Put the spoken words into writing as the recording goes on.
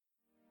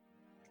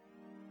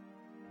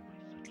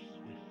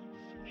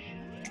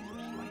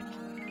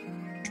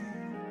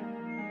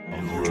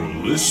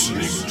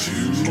listening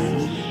to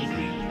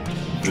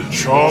the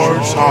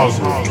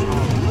Chartographers.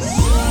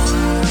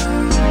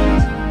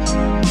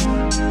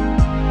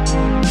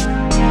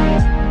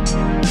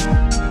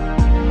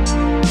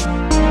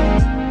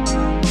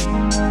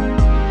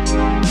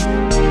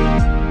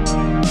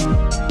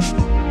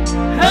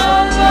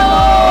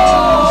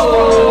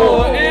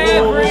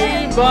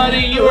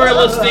 You are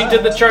listening to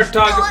the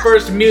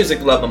Chartographers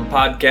Music Lovin'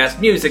 Podcast,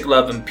 Music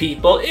Lovin'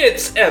 People.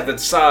 It's Evan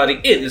Sadi,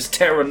 it is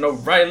Taran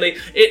O'Reilly,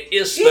 it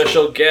is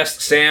special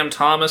guest Sam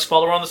Thomas.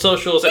 Follow her on the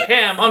socials at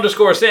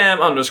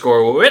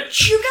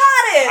ham_Sam_Witch. You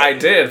got it! I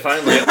did,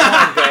 finally. At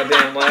long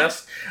goddamn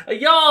last.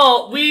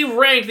 Y'all, we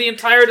ranked the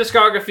entire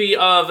discography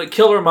of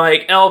Killer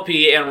Mike,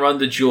 LP, and Run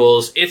the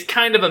Jewels. It's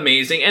kind of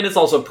amazing, and it's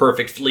also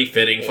perfectly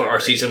fitting for our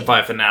Season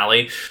 5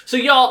 finale. So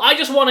y'all, I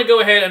just want to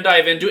go ahead and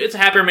dive into it. It's a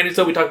Happy Hour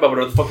Minisode. We talk about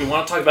whatever the fuck we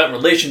want to talk about in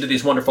relation to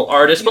these wonderful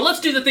artists. But let's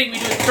do the thing we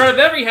do at the start of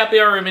every Happy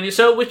Hour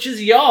Minisode, which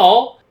is,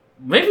 y'all,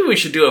 maybe we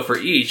should do it for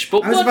each.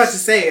 But I was about to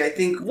say, I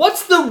think...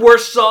 What's the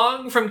worst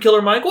song from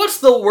Killer Mike? What's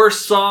the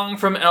worst song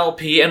from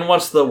LP? And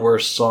what's the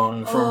worst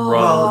song from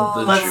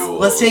Run the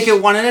Jewels? Let's take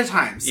it one at a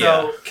time.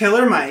 So,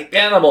 Killer Mike.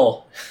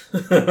 Animal.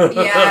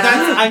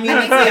 I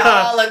think we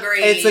all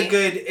agree. It's a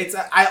good...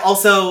 I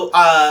also,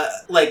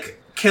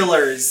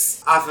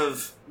 Killers off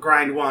of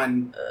Grind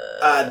 1,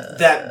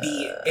 that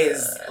beat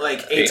is,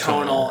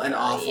 atonal and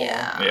awful.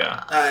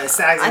 Yeah.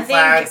 Sags and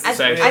Flags is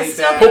really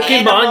bad.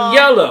 Pokemon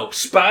Yellow,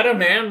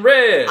 Spider-Man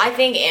Red. I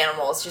think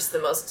Animal is just the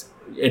most...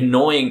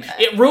 annoying.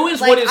 It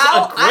ruins what is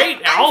a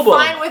great album.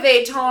 I'm fine with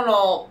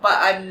atonal, but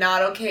I'm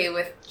not okay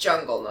with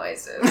jungle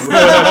noises.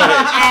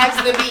 As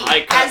the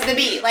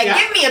beat.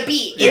 Give me a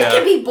beat. It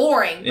can be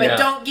boring, but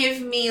don't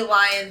give me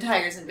lion,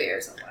 tigers, and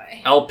bears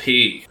away.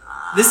 LP.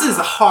 This is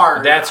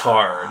hard. That's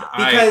hard.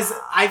 Because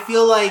I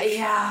feel like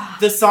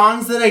the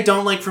songs that I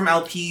don't like from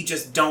LP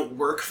just don't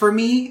work for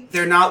me.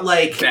 They're not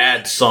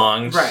bad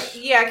songs. Right.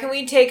 Yeah, can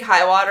we take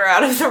High Water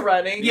out of the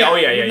running? Yeah.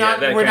 We're not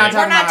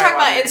talking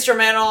about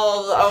instrumental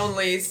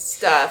only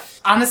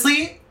stuff.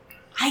 Honestly,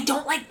 I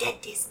don't like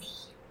Dead Disney.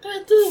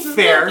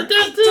 Fair.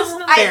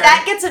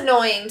 That gets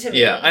annoying to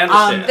me. Yeah, I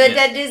understand. The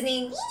Dead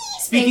Disney.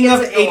 Speaking of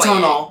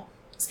atonal,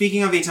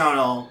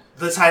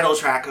 the title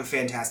track of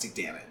Fantastic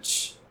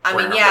Damage. I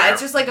mean,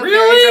 it's just like a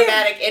very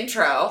dramatic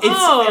intro. It's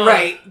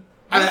right.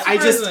 I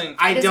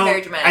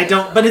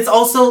don't. But it's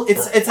also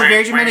it's a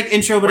very dramatic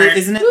intro. But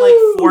isn't it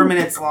 4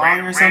 minutes long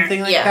or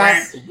something like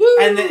that?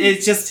 And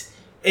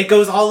it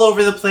goes all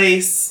over the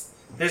place.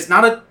 There's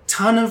not a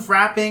ton of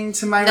rapping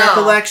to my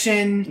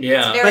recollection.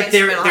 Yeah, but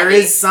there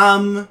is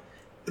some.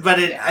 But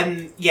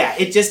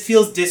it just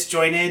feels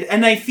disjointed.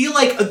 And I feel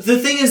like the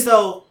thing is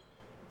though.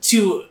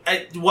 To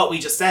what we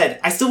just said,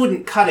 I still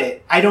wouldn't cut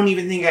it. I don't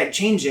even think I'd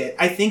change it.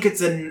 I think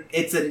it's a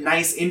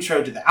nice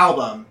intro to the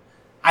album.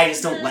 I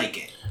just don't like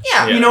it.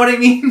 Yeah. You know what I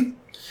mean?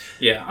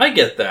 Yeah, I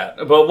get that.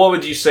 But what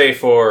would you say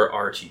for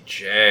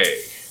RTJ?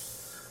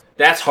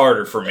 That's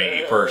harder for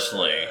me,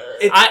 personally.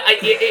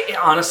 I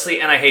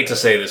honestly, and I hate to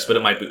say this, but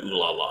it might be Ooh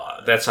La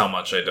La. That's how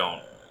much I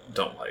don't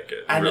like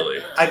it,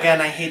 really.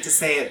 Again, I hate to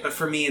say it, but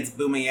for me, it's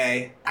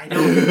Boomaye. I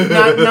don't.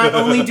 Not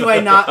only do I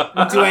not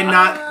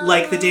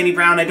like the Danny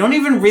Brown, I don't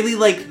even really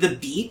like the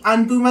beat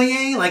on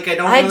Boomaye.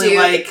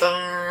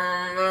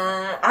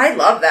 I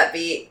love that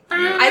beat.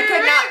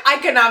 I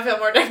could not feel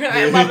more different.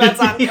 I love that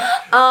song.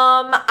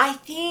 I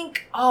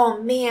think.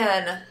 Oh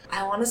man,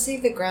 I want to say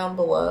The Ground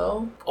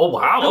Below. Oh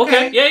wow.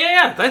 Okay.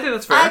 Yeah. I think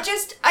that's fair.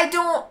 I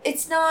don't.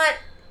 It's not.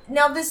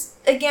 Now this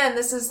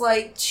is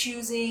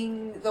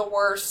choosing the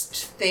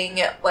worst thing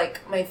at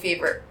my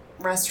favorite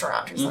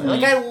restaurant or something.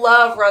 Mm-hmm. I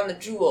love Run the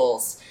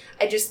Jewels.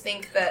 I just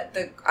think that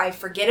I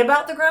forget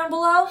about The Ground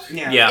Below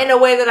in a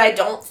way that I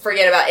don't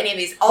forget about any of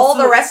these. All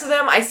the rest of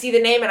them, I see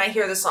the name and I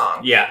hear the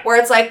song. Yeah. Where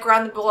it's The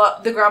Ground Below,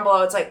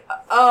 it's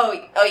oh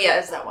yeah,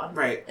 it's that one.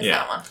 Right. It's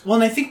that one.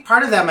 Well, and I think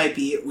part of that might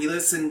be, we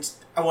listened,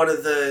 one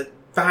of the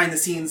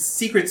behind-the-scenes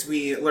secrets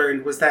we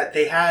learned was that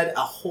they had a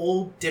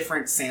whole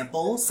different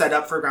sample set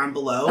up for Ground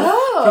Below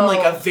from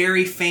a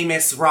very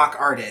famous rock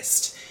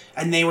artist.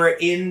 And they were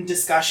in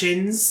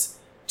discussions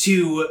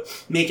to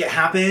make it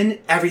happen.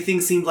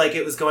 Everything seemed like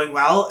it was going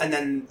well. And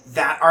then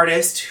that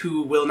artist,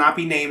 who will not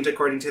be named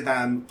according to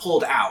them,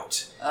 pulled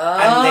out.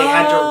 And they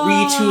had to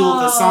retool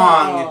the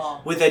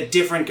song with a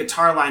different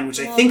guitar line, which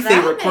I think they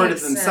recorded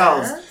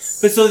themselves.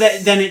 But so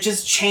then it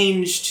just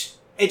changed...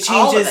 It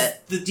changes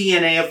the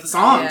DNA of the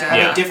song to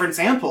have a different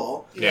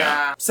sample.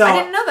 Yeah. So I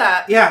didn't know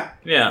that.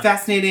 Yeah.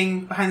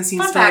 Fascinating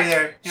behind-the-scenes story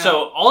there. Yeah.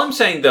 So, all I'm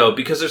saying, though,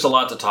 because there's a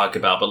lot to talk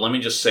about, but let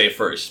me just say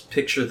first,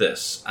 picture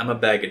this. I'm a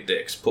bag of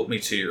dicks. Put me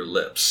to your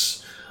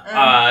lips.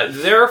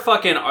 Their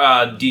fucking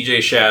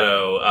DJ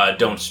Shadow,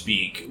 Don't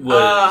Speak,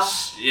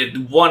 was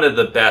one of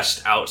the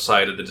best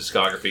outside of the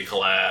discography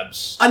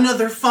collabs.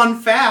 Another fun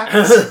fact.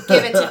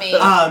 Give it to me.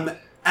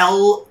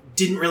 L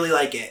didn't really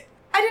like it.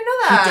 I didn't know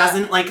that. He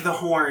doesn't like the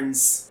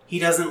horns. He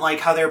doesn't like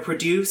how they're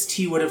produced.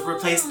 He would have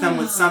replaced them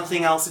with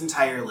something else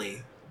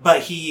entirely.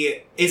 But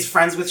he is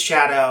friends with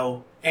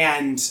Shadow,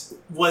 and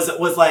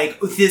was like,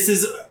 this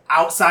is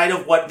outside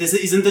of what, this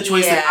isn't the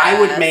choice that I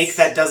would make,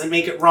 that doesn't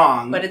make it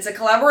wrong. But it's a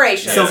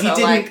collaboration, so he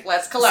didn't, like,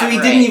 let's collaborate. So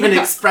he didn't even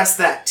express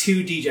that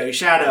to DJ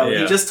Shadow. Yeah.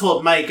 He just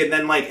told Mike and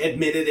then, like,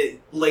 admitted it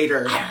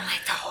later. I don't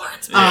like the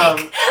horns,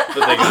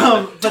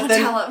 Mike. Don't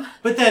tell him.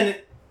 But then,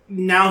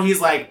 now he's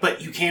like,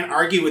 but you can't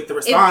argue with the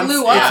response. It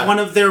blew up. It's one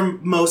of their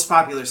most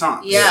popular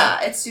songs.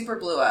 Yeah, it super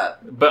blew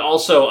up. But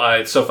also,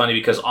 it's so funny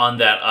because on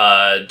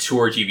that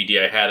tour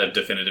DVD I had of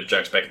Definitive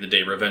Jux back in the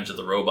day, Revenge of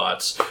the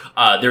Robots,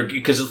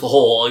 because it's the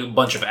whole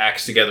bunch of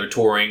acts together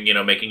touring, you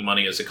know, making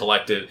money as a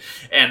collective.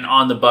 And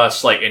on the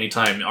bus, like,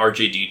 anytime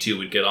RJD2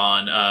 would get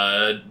on,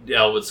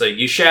 Elle would say,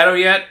 "You Shadow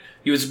yet?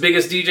 You as big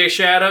as DJ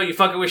Shadow? You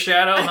fucking with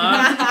Shadow,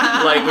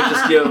 huh?" Like, would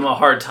just give him a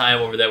hard time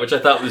over that, which I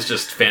thought was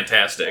just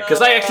fantastic.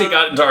 Because I actually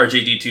got into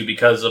RJD2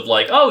 because of,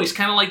 like, oh, he's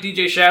kind of like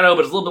DJ Shadow,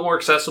 but it's a little bit more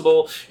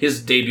accessible.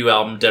 His debut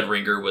album, Dead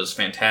Ringer, was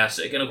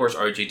fantastic. And, of course,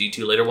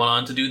 RJD2 later went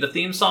on to do the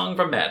theme song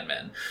from Mad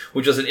Men,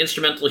 which was an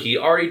instrumental he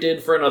already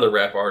did for another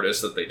rap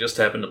artist that they just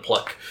happened to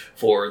pluck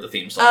for the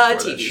theme song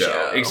for that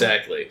show.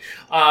 Exactly.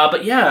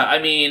 But, yeah, I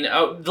mean,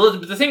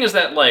 the thing is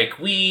that, like,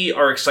 we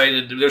are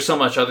excited. There's so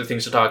much other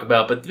things to talk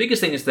about, but the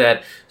biggest thing is that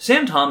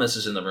Sam Thomas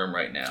is in the room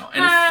right now.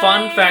 And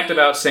fun fact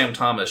about Sam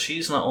Thomas,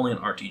 she's not only an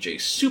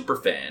RTJ super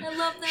fan, I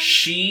love them.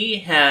 She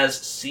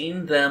has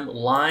seen them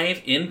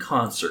live in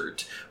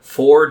concert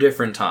 4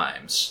 different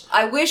times.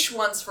 I wish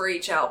once for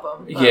each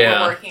album, but we're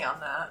working on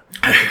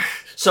that.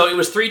 So it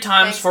was 3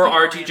 times for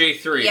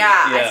RTJ3. Yeah,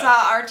 I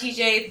saw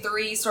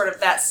RTJ3, sort of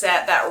that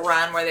set, that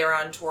run where they were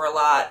on tour a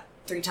lot,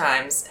 3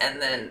 times,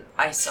 and then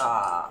I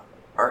saw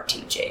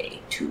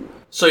RTJ2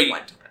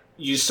 one time.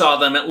 You saw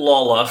them at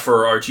Lolla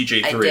for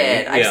RTJ3. I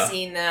did. Yeah. I've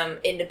seen them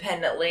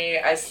independently.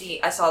 I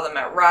saw them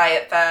at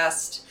Riot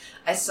Fest.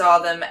 I saw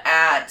them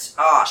at,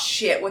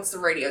 what's the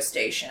radio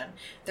station?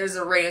 There's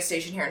a radio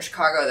station here in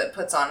Chicago that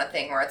puts on a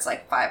thing where it's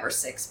like 5 or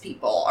 6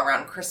 people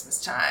around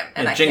Christmas time.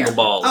 And I Jingle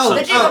Balls. Oh,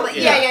 the Jingle Balls.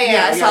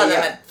 Yeah. I saw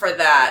them for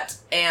that.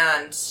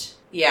 And,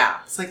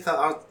 yeah. It's like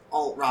the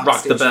alt-rock Rock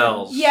station. the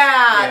Bells.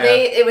 Yeah,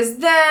 it was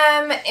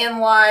them and,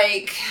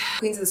 like,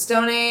 Queens of the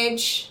Stone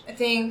Age, I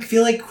think. I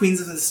feel like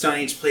Queens of the Stone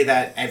Age play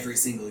that every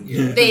single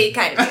year. They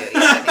kind of do. Yeah,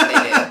 I think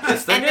they do.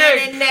 It's the and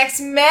then in next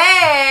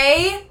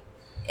May,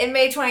 in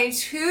May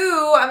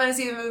 22, I'm going to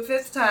see them for the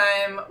 5th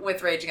time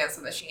with Rage Against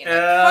the Machine.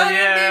 I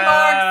couldn't be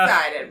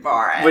more excited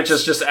for it. Which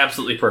is just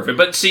absolutely perfect.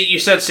 But see, you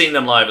said seeing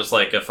them live is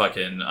like a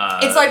fucking...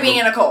 it's like being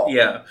in a cult.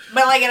 Yeah.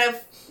 But, like, in a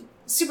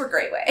super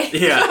great way.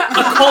 Yeah.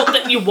 A cult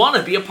that you want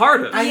to be a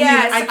part of. I mean,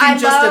 I can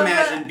just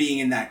imagine being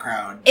in that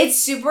crowd.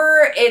 It's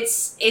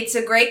it's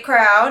a great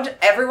crowd.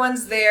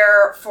 Everyone's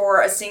there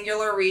for a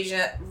singular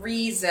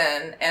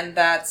reason, and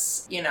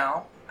that's, you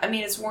know, I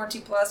mean, it's Warranty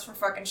Plus for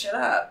fucking shit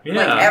up. Yeah.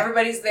 Like,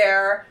 everybody's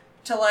there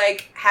to,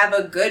 like, have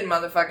a good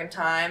motherfucking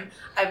time.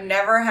 I've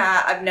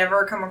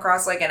never come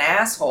across, like, an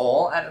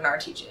asshole at an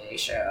RTJ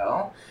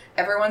show.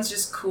 Everyone's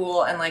just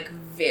cool and, like,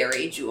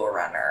 very Jewel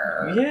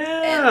Runner.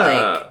 Yeah. And,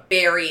 like,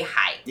 very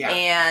hype. Yeah.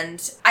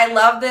 And I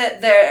love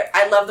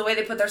I love the way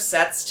they put their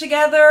sets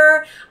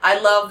together. I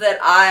love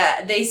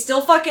that they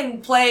still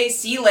fucking play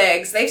Sea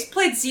Legs. They've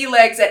played Sea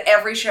Legs at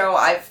every show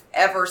I've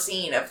ever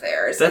seen of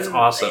theirs. That's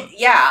awesome.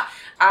 Yeah.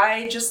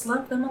 I just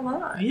love them a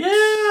lot.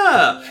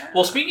 Yeah.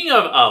 Well, speaking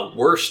of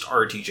worst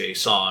RTJ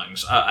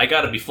songs, I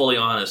gotta be fully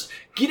honest.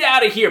 Get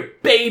out of here,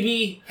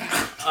 baby!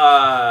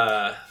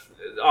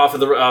 Off of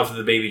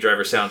the Baby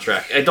Driver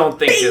soundtrack, I don't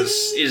think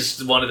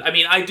is one of. I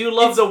mean, I do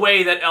love the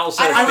way that Elle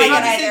says I don't baby.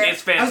 like it either.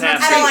 It's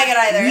fantastic. I don't like it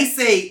either. We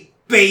say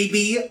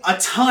baby a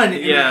ton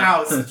in the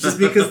house just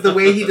because the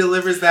way he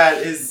delivers that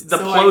is the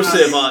so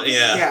plosive iconic. on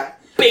Yeah.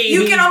 Baby.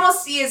 You can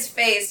almost see his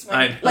face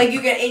when, like,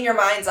 you can in your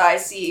mind's eye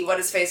see what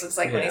his face looks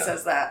like when he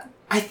says that.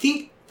 I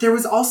think there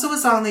was also a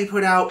song they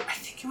put out. I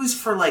think it was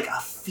for like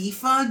a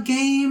FIFA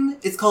game.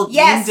 It's called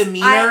Mean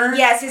Demeanor.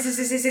 Yes. I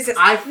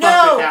fucked with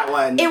that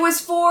one. It was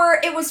for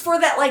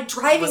that, like,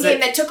 driving game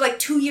that took like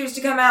 2 years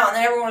to come out, and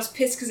then everyone was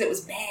pissed because it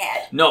was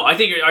bad. No, I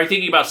think are you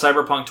thinking about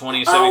Cyberpunk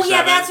 2077? Oh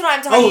yeah, that's what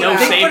I'm talking about.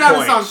 They put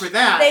out a song for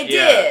that. They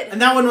did,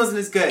 and that one wasn't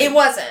as good. It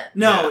wasn't.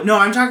 No,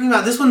 I'm talking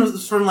about this one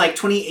was from like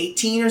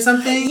 2018 or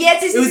something.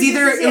 Yes, it was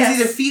either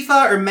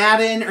FIFA or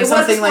Madden or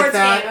something like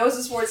that. It was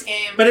a sports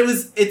game. But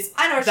it's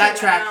I know that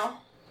track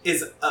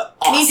is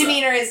awesome. Mean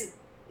Demeanor is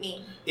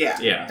mean.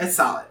 Yeah. It's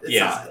solid. It's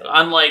solid.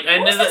 Unlike,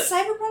 what was the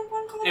Cyberpunk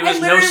one called? It was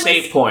No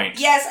Save Point.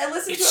 Yes, I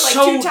listened to it like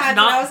so 2 times, and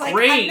I was like,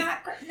 great. I'm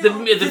not great.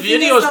 No. The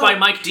video is by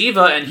Mike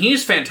Diva, and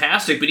he's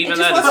fantastic. But even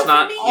then, it's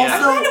not. I'm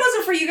glad it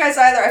wasn't for you guys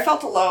either. I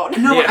felt alone.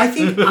 No, I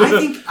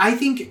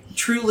think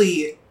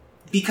truly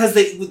because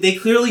they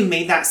clearly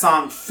made that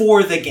song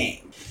for the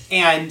game,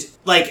 and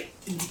like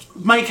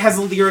Mike has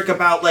a lyric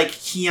about like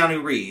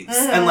Keanu Reeves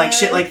and like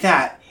shit like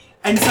that,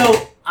 and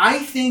so I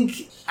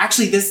think.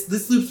 Actually,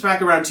 this loops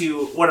back around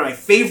to one of my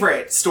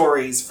favorite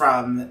stories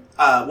from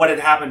What Had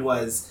Happened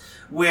was,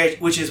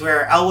 which is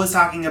where Elle was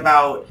talking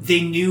about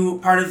they knew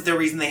part of the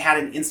reason they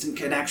had an instant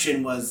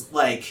connection was,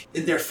 like,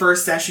 in their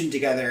first session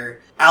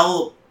together,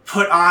 Elle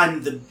put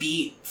on the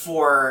beat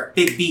for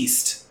Big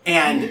Beast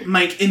And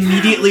Mike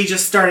immediately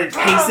just started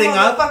pacing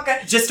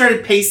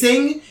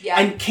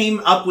and came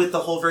up with the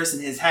whole verse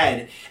in his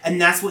head.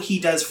 And that's what he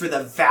does for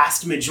the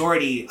vast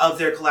majority of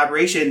their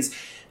collaborations.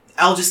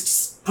 Elle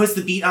just puts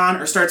the beat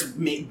on or starts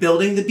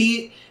building the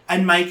beat,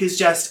 and Mike is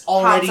just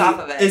already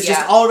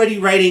already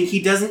writing.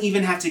 He doesn't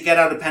even have to get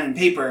out a pen and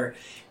paper.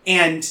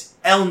 And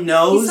Elle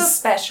knows... He's so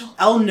special.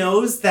 Elle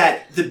knows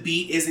that the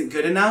beat isn't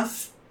good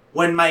enough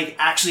when Mike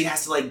actually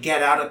has to, like,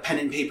 get out a pen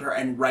and paper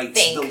and write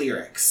the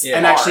lyrics. Yeah.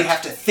 And actually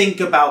have to think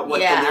about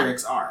what the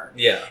lyrics are.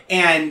 Yeah.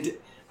 And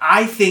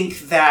I think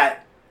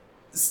that...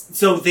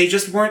 So they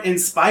just weren't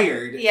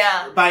inspired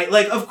by...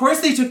 Like, of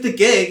course they took the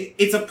gig.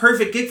 It's a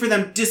perfect gig for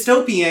them.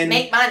 Dystopian.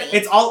 Make money.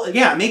 It's all...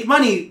 Yeah, make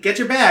money. Get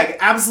your bag.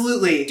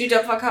 Absolutely. Do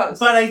dumb fuck hoes.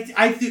 But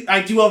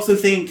I do also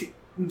think...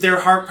 Their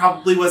heart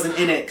probably wasn't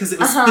in it because it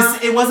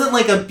was it wasn't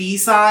like a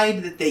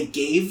B-side that they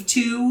gave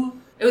to.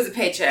 It was a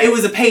paycheck. It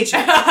was a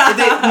paycheck.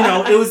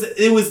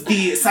 It was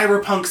the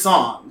cyberpunk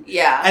song.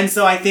 Yeah. And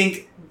so I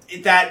think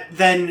that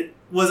then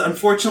was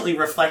unfortunately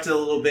reflected a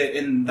little bit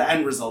in the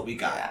end result we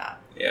got.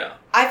 Yeah.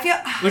 I feel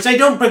which I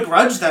don't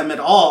begrudge them at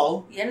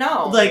all. You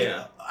know. Like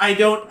I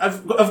don't.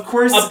 Of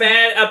course, a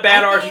bad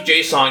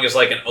RTJ song is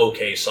like an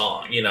okay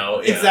song, you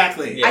know. Yeah.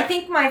 Exactly. Yeah. I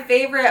think my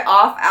favorite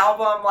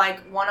off-album, like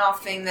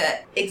one-off thing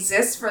that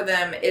exists for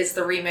them is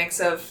the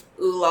remix of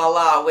 "Ooh La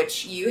La,"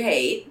 which you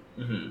hate,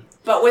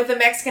 but with the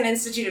Mexican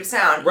Institute of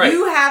Sound. Right.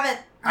 You haven't.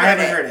 I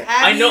haven't heard it.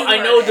 I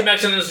know the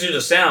Mexican Institute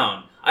of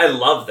Sound. I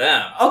love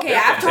them. Okay, They're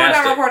after fantastic.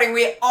 we're done recording,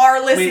 we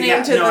are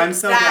listening to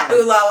that down.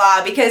 Ooh La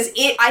La because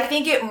I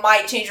think it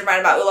might change your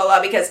mind about Ooh La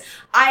La because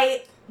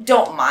I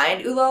don't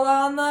mind Ooh La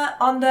La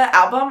on the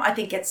album. I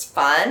think it's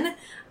fun.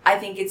 I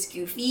think it's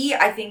goofy.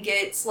 I think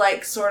it's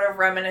like sort of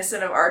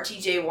reminiscent of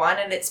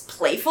RTJ1 and its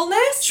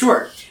playfulness.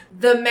 Sure.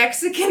 The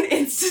Mexican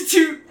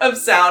Institute of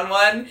Sound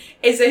one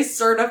is a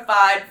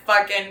certified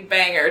fucking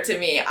banger to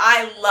me.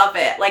 I love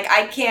it. Like,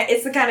 I can't...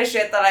 It's the kind of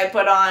shit that I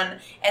put on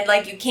and,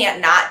 like, you can't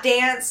not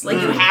dance. Like,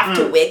 you have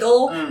to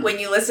wiggle when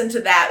you listen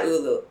to that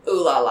Ooh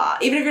La La.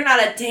 Even if you're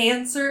not a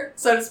dancer,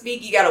 so to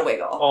speak, you gotta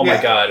wiggle. Oh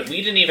my god.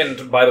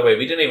 By the way,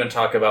 we didn't even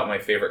talk about my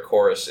favorite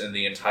chorus in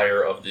the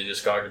entire of the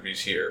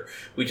discographies here,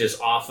 which is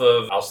off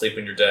of I'll Sleep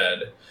When You're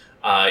Dead.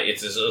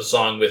 It's a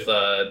song with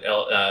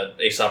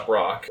Aesop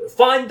Rock.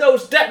 Find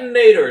those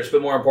detonators, but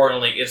more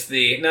importantly, it's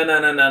the na na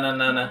na na na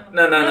na na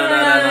na na na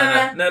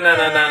na na na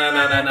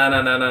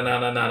na na na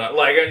na na na.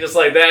 Like I'm just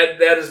like that.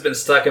 That has been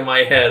stuck in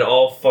my head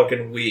all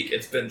fucking week.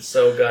 It's been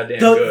so goddamn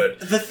good.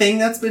 The thing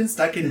that's been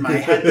stuck in my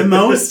head the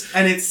most,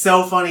 and it's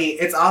so funny.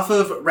 It's off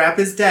of Rap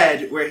Is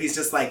Dead, where he's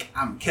just like,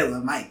 "I'm Killer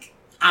Mike."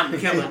 I'm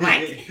Killer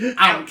Mike.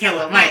 I'm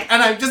Killer Mike.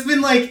 And I've just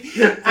been like, she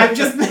has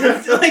been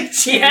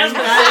saying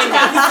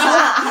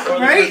that.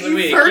 Right?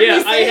 You've heard me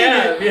say I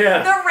have,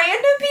 yeah. The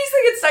random piece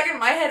that gets stuck in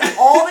my head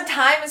all the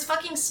time is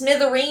fucking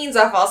Smithereens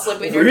off I'll Sleep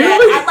When You're Dead.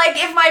 And like,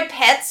 if my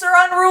pets are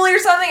unruly or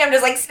something, I'm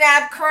just like,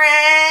 stop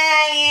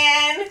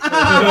crying. Like,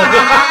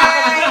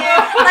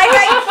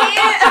 I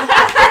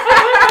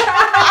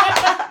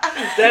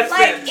can't. That's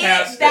like,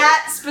 fantastic.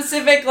 That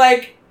specific,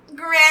 like,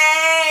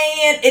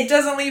 it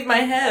doesn't leave my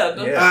head.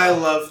 Yeah. I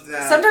love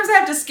that. Sometimes I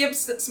have to skip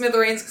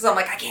Smithereens because I'm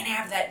like, I can't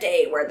have that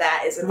day where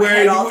that is in my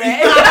head all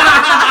day.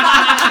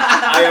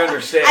 I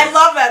understand. I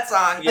love that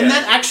song. Yeah. And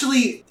that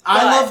actually,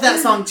 I love that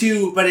song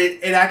too, but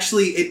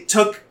it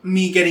took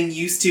me getting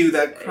used to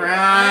the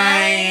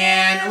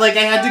crying. Like,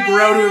 I had to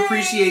grow to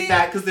appreciate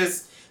that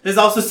because there's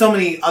also so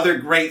many other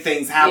great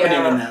things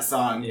happening in that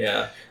song.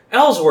 Yeah.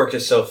 Al's work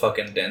is so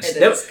fucking dense.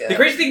 It is good. The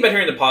crazy thing about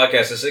hearing the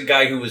podcast is a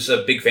guy who was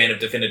a big fan of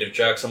Definitive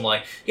Jux. I'm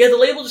like, yeah, the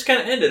label just kind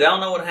of ended. I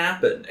don't know what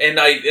happened. And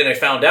I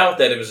found out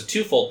that it was a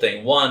twofold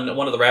thing. One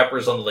of the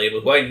rappers on the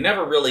label, who I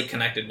never really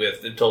connected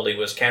with until he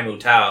was Camu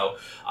Tao,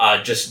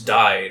 just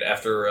died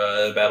after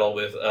a battle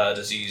with a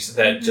disease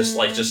that just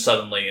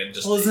suddenly and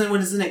just... Well,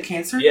 isn't it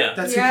cancer? Yeah.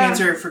 That's who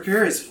Cancer for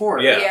Cure is for.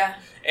 Yeah.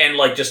 And,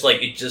 like,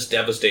 it just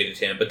devastated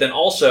him. But then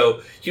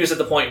also, he was at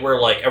the point where,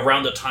 like,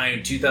 around the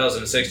time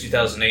 2006,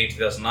 2008,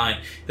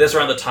 2009, that's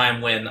around the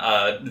time when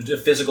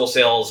the physical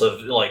sales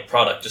of, like,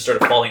 product just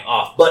started falling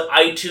off. But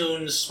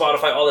iTunes,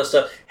 Spotify, all that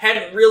stuff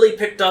hadn't really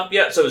picked up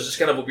yet, so it was just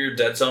kind of a weird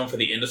dead zone for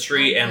the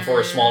industry and for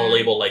a smaller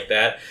label like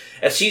that.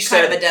 As he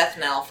said... Kind of a death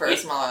knell for a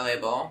smaller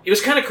label. It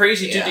was kind of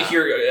crazy, too, to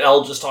hear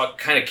Al just talk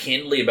kind of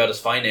candidly about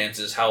his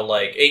finances, how,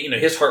 like,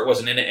 his heart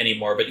wasn't in it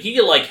anymore, but he,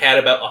 like, had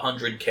about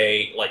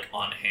 $100K, like,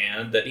 on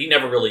hand that he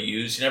never really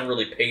used. He never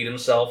really paid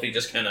himself. He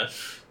just kind of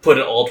put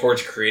it all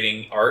towards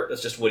creating art.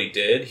 That's just what he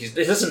did. He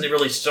doesn't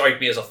really strike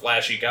me as a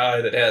flashy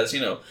guy that has,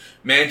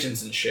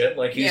 mansions and shit.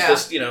 Like, he's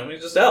just, he's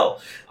just L.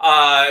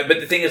 But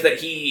the thing is that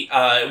he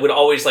would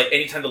always, like,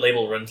 anytime the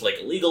label runs, like,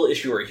 a legal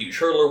issue or a huge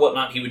hurdle or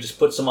whatnot, he would just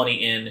put some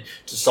money in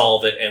to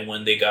solve it, and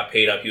when they got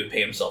paid up, he would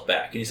pay himself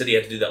back. And he said he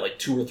had to do that, like,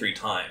 2 or 3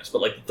 times.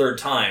 But, like, the third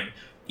time,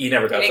 he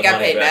never got the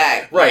money paid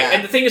back. Right. Yeah.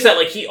 And the thing is that,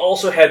 like, he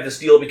also had this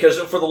deal because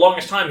for the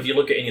longest time, if you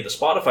look at any of the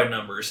Spotify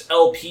numbers,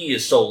 LP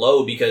is so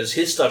low because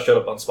his stuff showed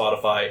up on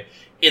Spotify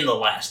in the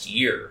last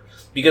year.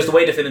 Because the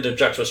way Definitive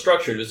Jux was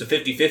structured was a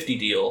 50-50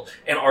 deal,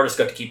 and artists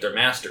got to keep their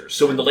masters.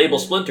 So when the label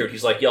splintered,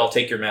 he's like, yeah, I'll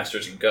take your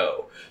masters and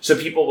go. So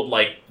people would,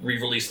 like,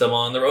 re-release them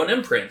on their own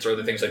imprints or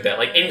other things like that.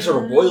 Like, any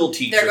sort of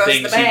royalties or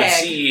things you would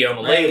see on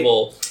the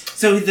label.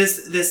 So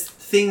this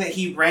thing that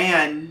he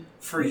ran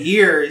for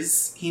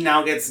years, he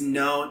now gets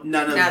none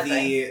of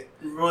the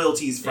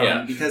royalties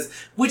from because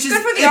which is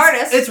good for the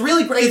artists. It's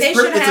really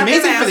it's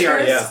amazing for the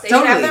artists. Yeah. They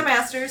should have their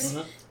masters.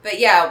 But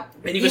yeah,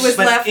 and he was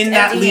left in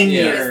that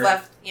linear. He was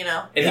left, you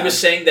know. And he was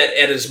saying that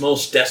at his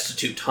most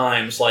destitute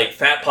times, like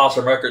Fat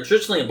Possum Records,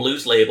 traditionally a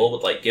blues label,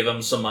 would like give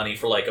him some money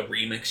for like a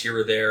remix here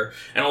or there.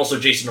 And also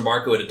Jason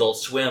DeMarco at Adult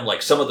Swim,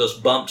 like some of those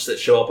bumps that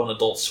show up on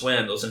Adult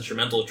Swim, those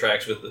instrumental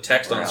tracks with the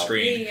text on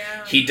screen.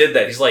 Yeah. He did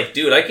that. He's like,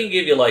 dude, I can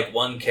give you like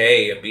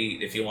 $1,000 a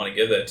beat if you want to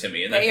give that to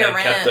me. And that kind of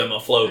kept them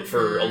afloat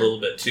for a little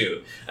bit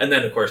too. And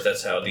then of course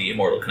that's how the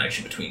immortal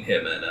connection between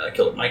him and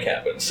Killer Mike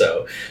happened.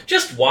 So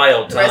just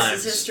wild times. The rest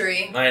is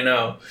history. I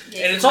know.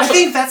 Yeah. And it's also, I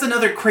think that's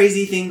another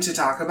crazy thing to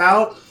talk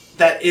about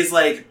that is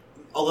like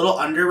a little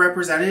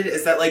underrepresented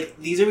is that like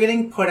these are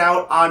getting put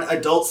out on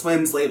Adult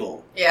Swim's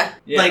label. Yeah.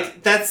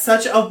 Like that's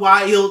such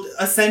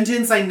a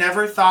sentence I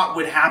never thought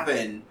would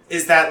happen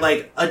is that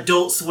like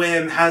Adult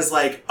Swim has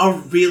like a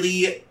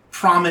really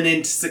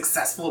prominent,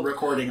 successful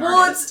recording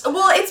artist.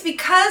 It's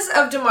because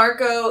of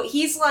DeMarco.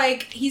 He's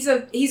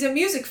a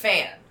music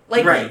fan.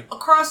 Like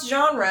across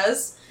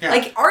genres. Yeah.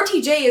 Like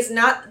RTJ is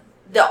not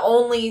the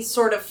only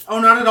sort of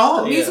not at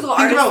all musical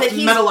artist that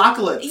he's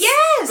Metalocalypse.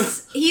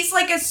 Yes, he's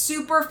like a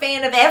super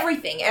fan of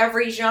everything,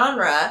 every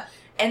genre,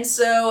 and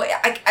so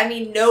I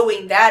mean,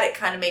 knowing that, it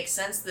kind of makes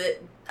sense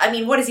that. I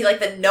mean, what is he, like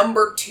the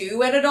number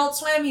 2 at Adult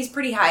Swim? He's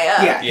pretty high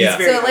up. Yeah. He's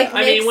very so, like,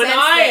 I mean, when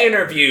I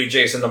interviewed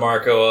Jason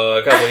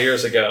DeMarco a couple of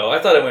years ago, I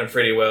thought it went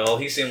pretty well.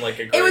 He seemed like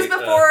a great... It was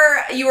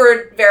before you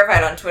were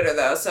verified on Twitter,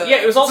 though, so...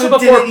 Yeah, it was also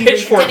before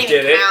Pitchfork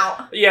did it.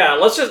 Yeah,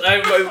 let's just...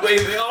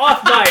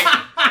 off mic.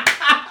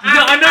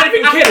 No, I'm not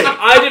even kidding.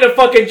 I did a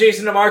fucking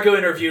Jason DeMarco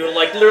interview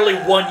like literally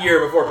 1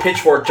 year before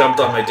Pitchfork jumped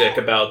on my dick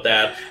about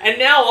that. And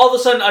now, all of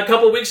a sudden, a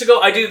couple of weeks ago,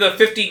 I do the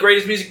 50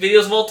 greatest music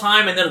videos of all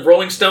time, and then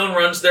Rolling Stone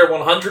runs their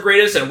 100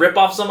 greatest and rip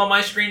off some of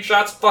my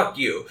screenshots. Fuck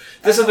you.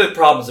 This is the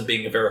problems of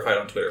being verified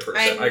on Twitter person.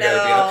 I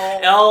gotta be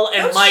honest. Elle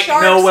and those Mike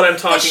sharks, know what I'm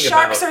talking about. The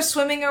sharks are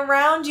swimming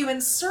around you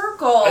in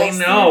circles. I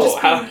know.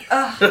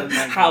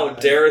 How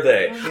dare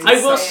they?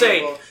 I will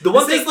say, the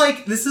one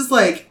thing... This is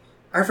like...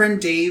 Our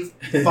friend Dave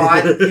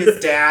bought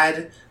his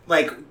dad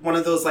like one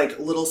of those like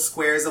little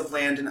squares of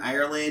land in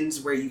Ireland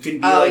where you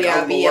can be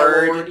a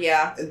lord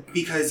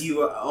because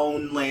you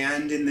own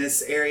land in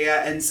this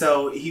area, and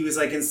so he was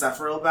like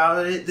insufferable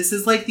about it. This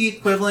is like the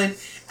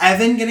equivalent.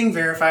 Evan getting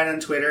verified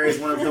on Twitter is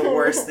one of the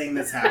worst things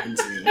that's happened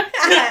to me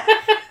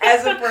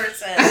as a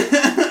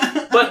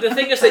person. But the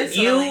thing is that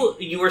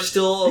you are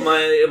still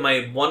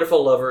my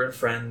wonderful lover and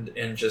friend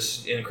and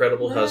just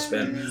incredible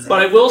husband. But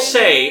I will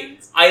say,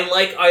 I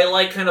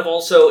like kind of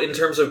also in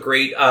terms of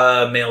great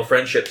male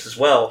friendships as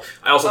well.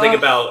 I also think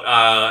about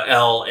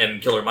Elle and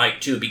Killer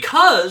Mike too,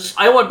 because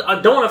I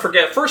don't want to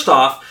forget. First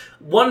off,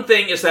 one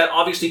thing is that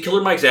obviously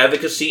Killer Mike's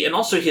advocacy and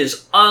also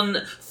his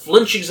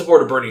unflinching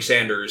support of Bernie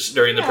Sanders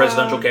during the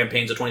presidential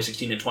campaigns of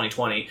 2016 and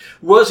 2020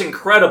 was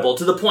incredible,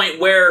 to the point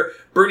where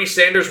Bernie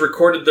Sanders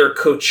recorded their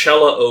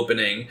Coachella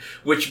opening,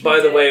 which, by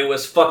the way,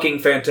 was fucking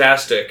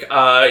fantastic.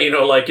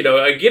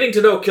 Getting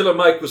to know Killer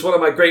Mike was one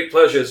of my great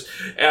pleasures.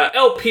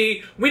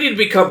 LP, we need to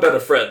become better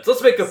friends.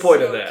 Let's make a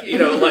point of that.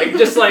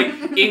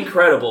 Cute.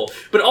 Incredible.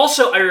 But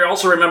also, I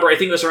also remember, I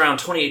think it was around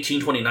 2018,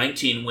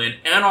 2019, when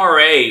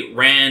NRA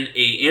ran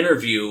a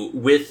interview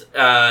with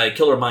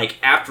Killer Mike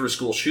after a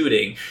school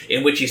shooting,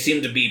 in which he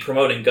seemed to be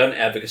promoting gun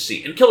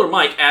advocacy. And Killer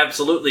Mike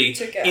absolutely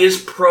is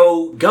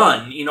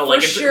pro-gun,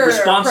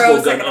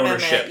 responsible gun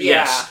ownership.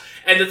 Yes.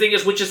 And the thing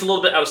is, which is a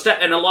little bit out of step,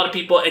 and a lot of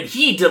people, and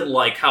he didn't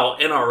like how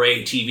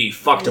NRA TV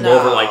fucked him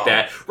over like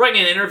that.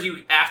 Writing an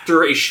interview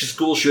after a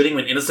school shooting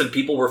when innocent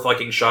people were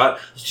fucking shot,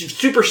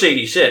 super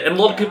shady shit. And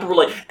a lot of people were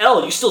like,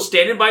 Elle, you still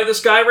standing by this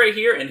guy right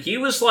here? And he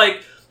was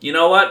like, you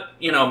know what?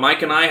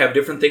 Mike and I have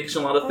different things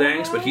in a lot of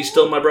things, but he's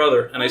still my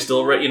brother, and I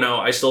still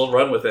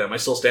run with him. I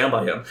still stand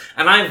by him.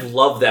 And I've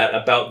loved that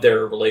about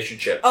their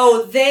relationship.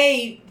 Oh,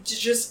 they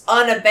just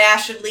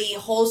unabashedly,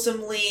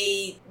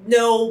 wholesomely,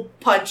 no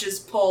punches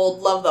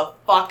pulled, love the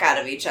fuck out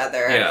of each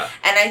other. Yeah.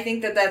 And I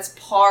think that that's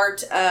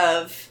part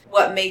of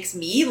what makes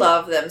me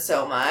love them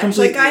so much.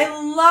 Completely. Like, I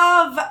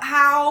love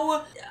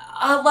how...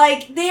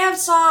 they have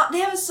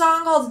a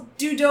song called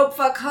Do Dope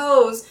Fuck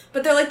Hoes,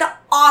 but they're like the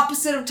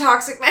opposite of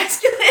toxic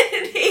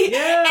masculinity.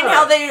 Yeah. And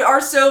how they are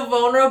so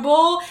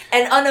vulnerable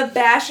and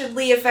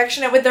unabashedly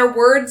affectionate with their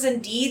words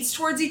and deeds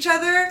towards each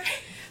other.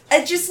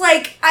 It's just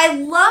like, I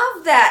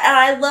love that. And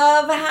I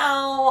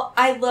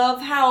love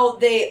how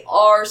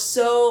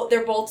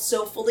they're both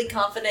so fully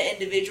confident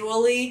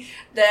individually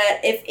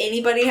that if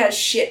anybody has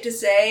shit to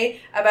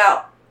say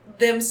about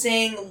them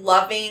saying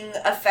loving,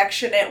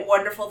 affectionate,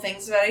 wonderful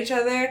things about each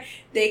other,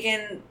 they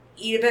can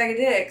eat a bag of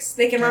dicks.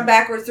 They can run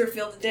backwards through a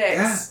field of dicks.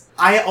 Yeah.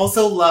 I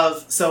also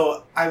love...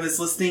 So, I was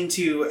listening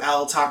to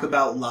Elle talk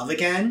about love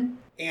again,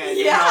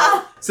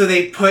 And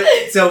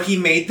so he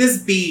made this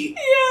beat.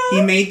 Yeah.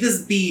 He made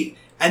this beat,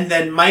 and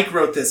then Mike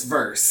wrote this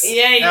verse.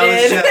 Yeah, he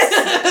did.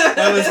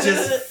 That was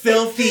just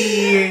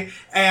filthy,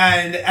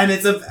 and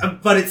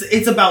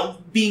it's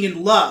about being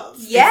in love.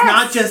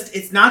 Yes.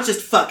 It's not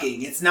just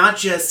fucking. It's not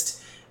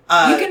just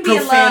you can be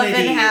profanity. in love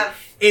and have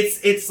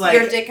it's like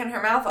your dick in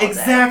her mouth all day.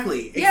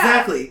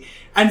 Exactly.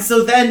 And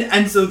so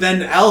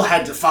then Elle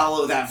had to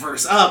follow that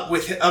verse up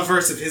with a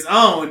verse of his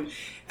own.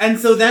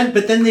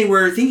 But then they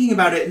were thinking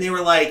about it, and they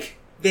were like,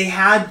 they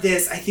had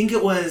this, I think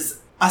it was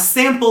a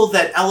sample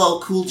that LL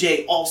Cool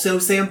J also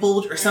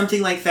sampled, or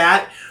something like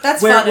that.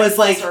 That's where fun. It was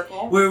like,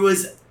 where it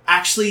was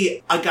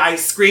actually a guy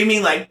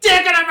screaming like, "Dick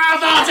in her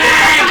mouth all day!"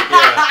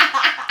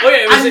 Oh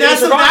yeah, it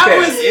was a rock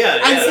band. So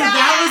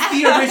that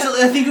was the original.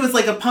 I think it was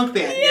like a punk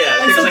band.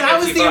 Yeah, and so that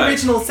was the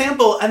original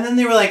sample. And then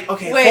they were like,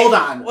 "Okay, hold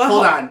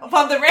on.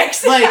 Pump the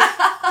brakes."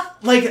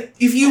 like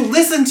if you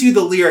listen to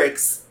the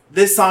lyrics,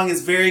 this song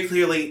is very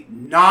clearly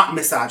not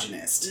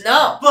misogynist.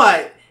 No,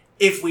 but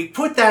if we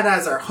put that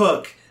as our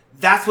hook,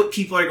 that's what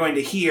people are going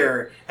to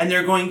hear, and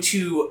they're going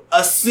to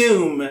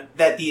assume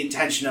that the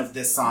intention of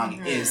this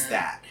song is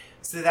that.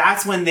 So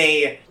that's when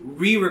they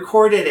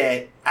re-recorded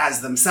it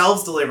as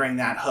themselves delivering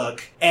that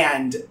hook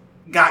and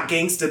got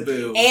Gangsta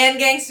Boo. And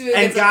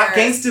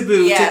Gangsta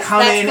Boo to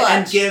come in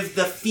and give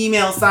the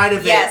female side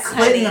of it,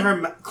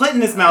 clit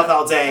in his mouth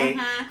all day,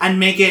 and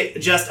make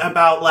it just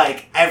about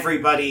like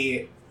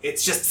everybody.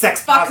 It's just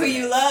sex fuck positive. who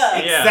you love.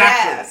 Exactly.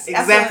 Yes,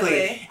 Exactly.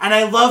 absolutely. And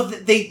I love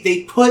that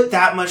they put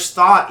that much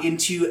thought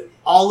into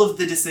all of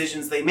the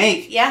decisions they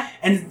make. Yeah.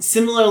 And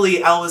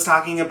similarly, Elle was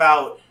talking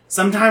about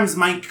sometimes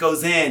Mike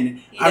goes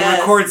in and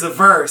records a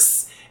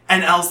verse,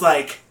 and Elle's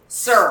like,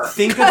 "Sir,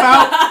 think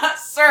about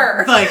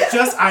sir, like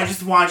I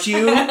just want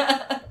you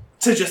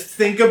to just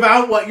think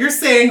about what you're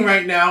saying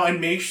right now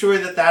and make sure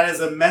that is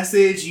a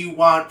message you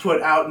want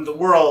put out in the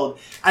world."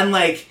 And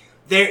like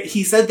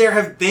he said there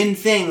have been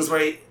things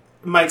where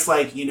Mike's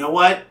like, "You know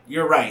what?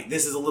 You're right.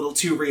 This is a little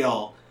too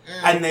real."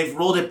 And they've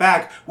rolled it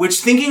back, which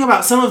thinking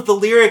about some of the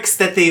lyrics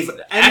that they've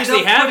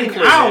actually putting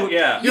out,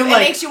 you're it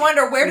like, makes you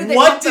wonder, where did they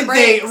what pump the did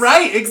brakes?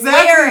 Right,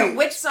 exactly.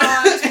 Which songs?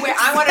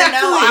 I want to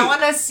know. I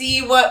want to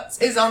see what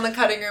is on the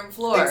cutting room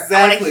floor. Exactly.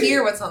 I want to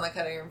hear what's on the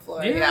cutting room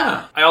floor.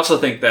 Yeah. I also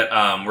think that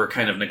we're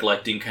kind of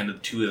neglecting kind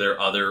of two of their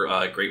other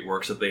great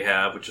works that they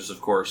have, which is, of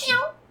course,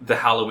 the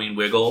Halloween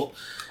Wiggle.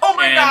 Oh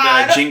my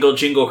God. Jingle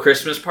Jingle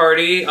Christmas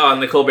Party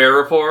on the Colbert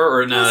Report,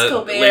 or in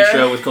a Late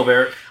Show with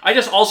Colbert. I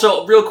just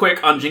also, real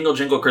quick, on Jingle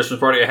Jingle Christmas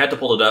Party, I had to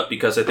pull it up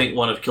because I think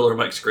one of Killer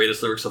Mike's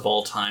greatest lyrics of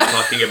all time,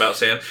 talking about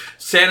Santa.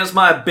 "Santa's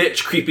my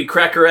bitch, creepy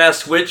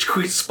cracker-ass witch,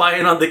 quit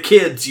spying on the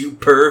kids, you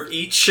perv,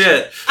 eat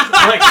shit."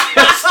 Like,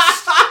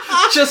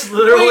 just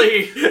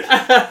literally.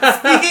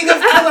 Speaking of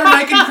Killer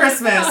Mike and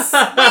Christmas.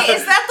 Wait,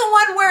 is that the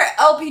one where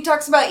LP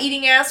talks about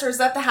eating ass, or is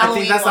that the Halloween one?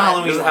 I think that's the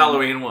Halloween one. It's the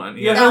Halloween one.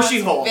 Yeah, Hershey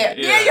Hole.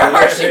 Your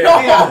Hershey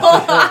Hole.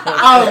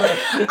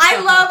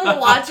 I love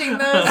watching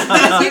those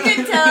because you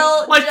can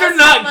tell. Like, they're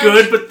not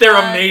good, but they're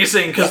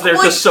amazing because they're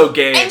just so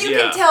gay. And you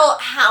can tell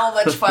how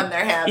much fun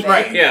they're having.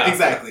 Right,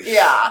 exactly.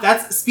 Yeah.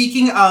 That's,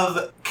 speaking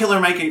of Killer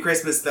Mike and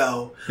Christmas,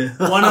 though,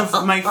 one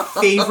of my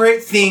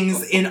favorite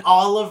things in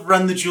all of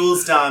Run the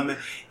Jewels Dumb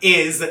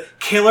is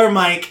Killer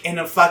Mike in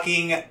a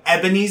fucking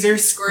Ebenezer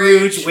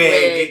Scrooge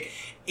wig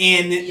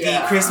in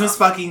the Christmas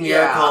fucking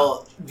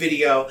Miracle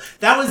video.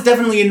 That was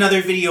definitely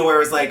another video where it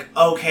was like,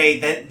 okay,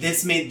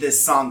 this made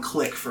this song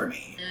click for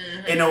me.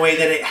 In a way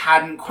that it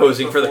hadn't quite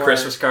posing before. For the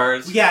Christmas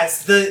cards.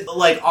 Yes, the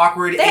like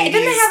awkward 80s didn't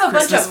they have a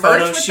Christmas bunch of merch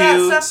photo with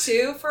shoot. that stuff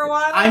too for a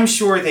while? I'm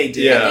sure they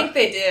did. Yeah. I think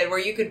they did, where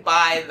you could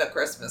buy the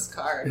Christmas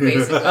card,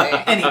 basically.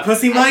 Any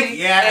pussy Mike?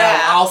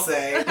 I'll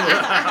say.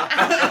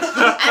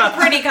 I'm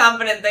pretty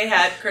confident they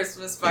had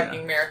Christmas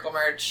fucking Miracle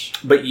merch.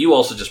 But you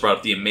also just brought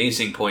up the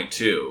amazing point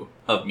too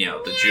of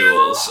Meow the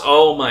Jewels.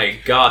 Oh my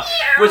god.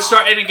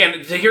 And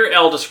again, to hear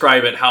Elle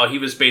describe it, how he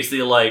was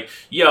basically like,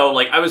 yo,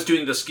 like I was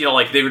doing this,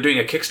 like they were doing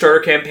a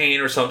Kickstarter campaign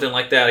or something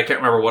like that. I can't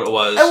remember what it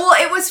was. Well,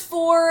 it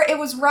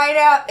was right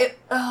out, it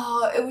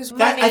was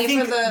money I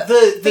think for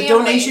the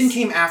donation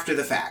came after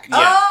the fact. Yeah.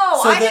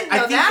 Oh, I didn't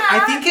know that.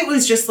 I think it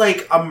was just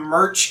like a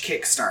merch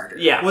Kickstarter.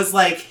 Yeah. It was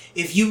like,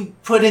 if you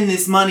put in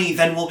this money,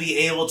 then we'll be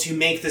able to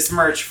make this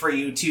merch for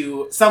you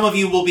to, some of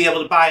you will be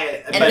able to buy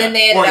it. And then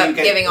they ended up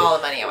giving all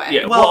the money away.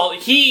 Yeah, well,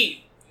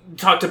 he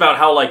talked about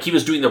how, like, he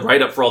was doing the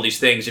write-up for all these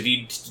things. If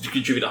you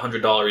contribute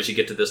 $100, you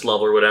get to this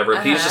level or whatever.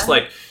 He was just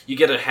like, you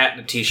get a hat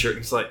and a t-shirt, and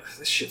he's like,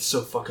 this shit's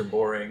so fucking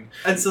boring.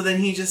 And so then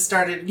he just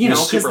started,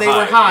 because they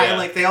were high,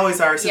 like they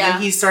always are. So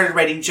then he started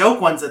writing joke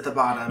ones at the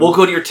bottom. We'll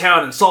go to your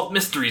town and solve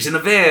mysteries in a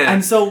van.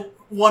 And so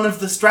one of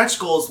the stretch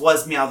goals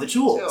was Meow the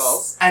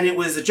Jewels. And it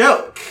was a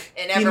joke.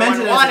 And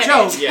everyone wanted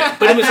it. Yeah,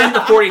 but it was at the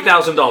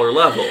 $40,000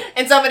 level.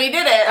 And somebody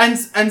did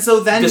it. And so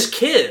then this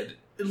kid,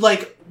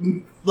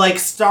 like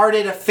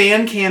started a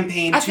fan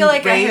campaign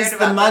to raise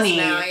the money.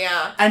 Now,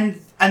 yeah. And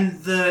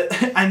and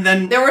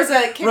then there was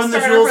a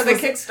Kickstarter for the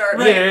Kickstarter.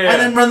 Right. Yeah. And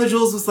then Run the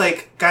Jewels was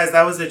like, guys,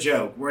 that was a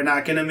joke. We're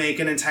not going to make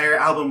an entire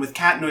album with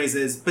cat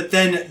noises. But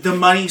then the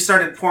money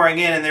started pouring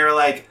in, and they were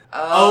like,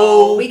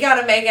 oh, we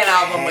got to make an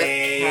album with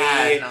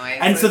cat noises.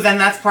 And so then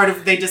that's part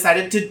of, they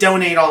decided to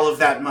donate all of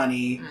that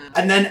money. Mm-hmm.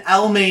 And then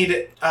Elle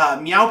made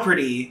Meow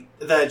Pretty,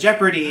 the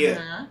Jeopardy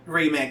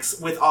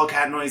remix with all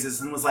cat noises,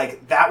 and was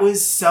like, that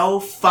was so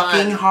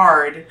fucking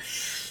hard.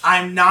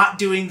 I'm not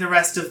doing the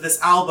rest of this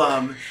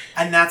album.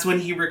 And that's when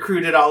he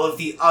recruited all of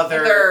the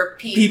other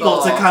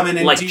people to come in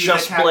and like do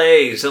Just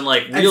Blaze and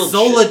like real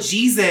Zola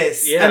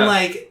Jesus. Yeah. And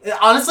like,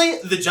 honestly,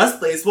 the Just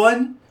Blaze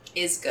one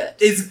is good.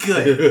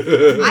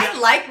 I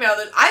like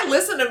I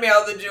listen to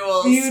Meow the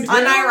Jewels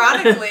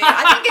unironically.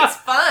 I think it's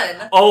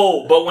fun.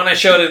 Oh, but when I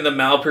showed it in the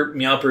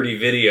Meow Pretty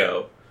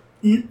video,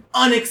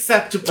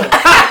 unacceptable.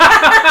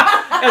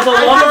 As a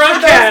lover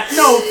of cats.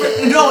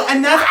 No,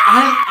 and that's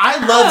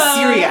I love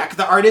Syriac,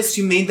 the artist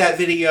who made that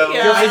video.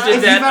 Yeah.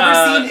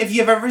 If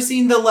you've ever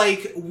seen the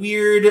like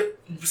weird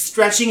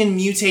stretching and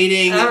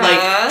mutating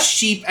like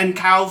sheep and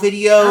cow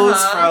videos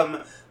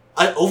from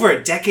over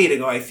a decade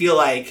ago, I feel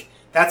like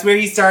that's where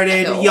he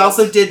started. He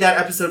also did that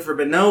episode for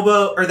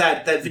Bonobo, or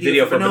that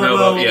video for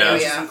Bonobo.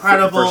 Which is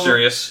incredible. For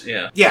Sirius,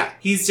 yeah. Yeah,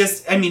 he's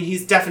just, I mean,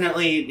 he's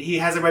definitely, he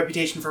has a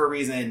reputation for a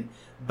reason.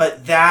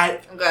 But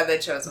that... I'm glad they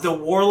chose him. The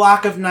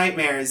Warlock of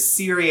Nightmares,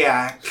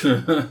 Syriac,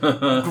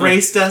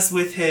 graced us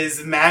with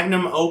his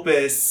magnum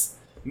opus,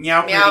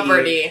 Meow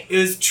Pretty. It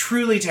was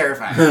truly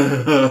terrifying.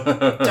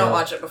 Don't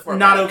watch it before.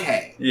 Not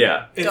okay.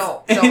 Yeah.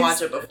 Don't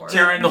watch it before.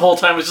 Taran the whole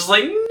time was just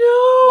like,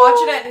 no! Watch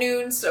it at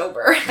noon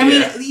sober. I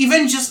mean,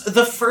 even just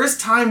the first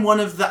time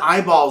one of the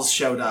eyeballs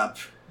showed up,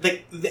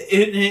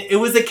 it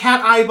was a cat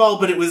eyeball,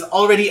 but it was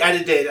already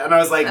edited, and I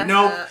was like,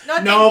 nope,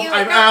 I'm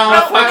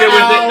out. Not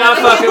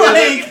fucking with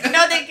it.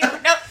 No, thank you.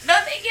 No,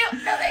 thank you.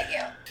 No, thank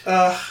you.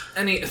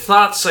 Any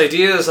thoughts,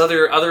 ideas,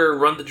 other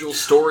Run the Jewels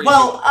stories?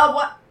 Well,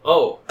 what?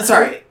 Oh.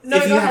 Sorry,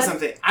 if you have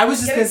something. I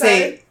was just going to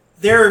say,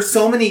 there are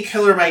so many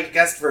Killer Mike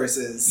guest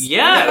verses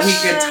that we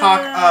could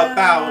talk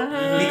about,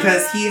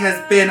 because he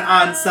has been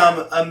on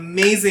some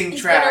amazing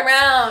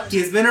tracks.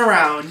 He's been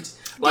around.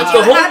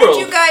 How did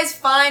you guys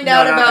find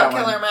out about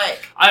Killer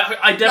Mike?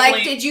 I definitely...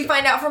 Like, did you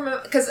find out from him?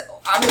 Because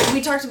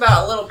we talked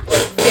about a little,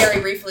 very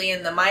briefly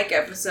in the Mike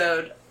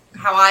episode,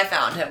 how I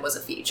found him was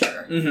a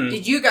feature. Mm-hmm.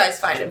 Did you guys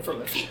find him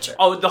from a feature?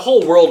 Oh, The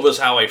Whole World was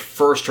how I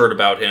first heard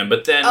about him,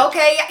 but then...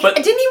 Okay,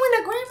 didn't he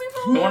win a Grammy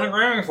for it? He won a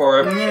Grammy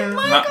for it.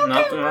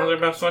 Not the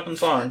best fucking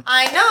song.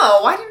 I know.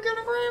 Why did he get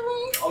a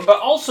Grammy?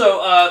 But also,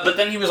 but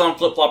then he was on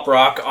Flip Flop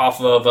Rock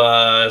off of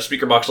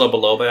Speakerbox Love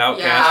Below by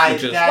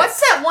Outkast. What's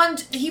that one?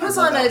 He was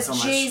on a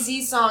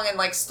Jay-Z song and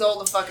like stole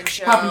the fucking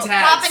show. Poppin'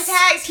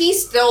 Tags. He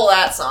stole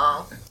that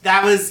song.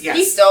 That was, yes.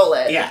 He stole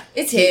it. Yeah.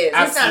 It's his.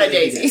 It's not a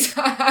Jay-Z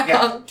song.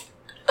 Yeah.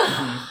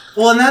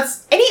 Well,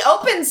 and he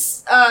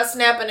opens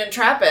Snappin' and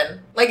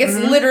Trappin'. Like, it's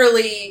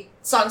literally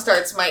song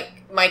starts,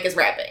 Mike is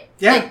rapping.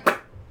 Yeah.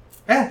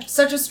 Like,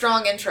 such a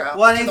strong intro.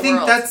 Well, and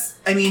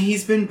I think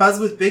he's been buzzed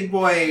with Big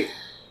Boy,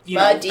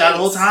 that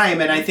whole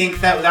time, and I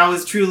think that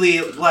was truly,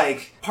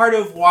 like, part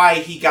of why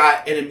he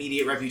got an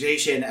immediate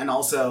reputation, and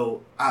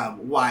also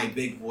why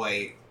Big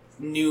Boy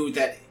knew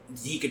that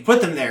he could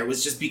put them there,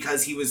 was just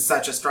because he was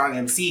such a strong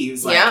MC. He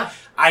was like,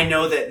 I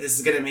know that this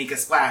is going to make a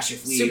splash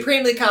if we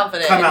supremely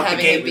confident come in out having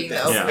the gate him being with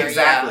the this. opener.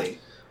 Exactly.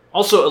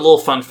 Also, a little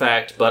fun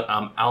fact, but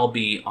I'll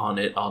be on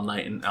it all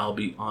night, and I'll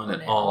be on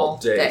it all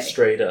day,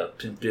 straight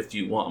up, if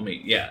you want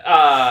me. Yeah.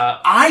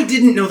 I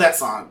didn't know that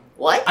song.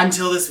 What?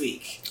 Until this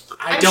week.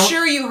 I'm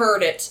sure you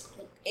heard it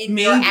in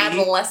your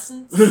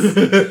adolescence.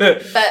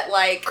 But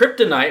like...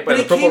 Kryptonite by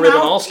the Purple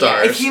Ribbon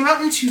All-Stars. It came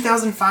out in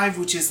 2005,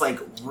 which is like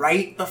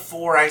right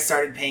before I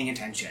started paying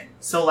attention.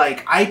 So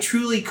like, I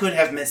truly could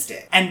have missed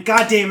it. And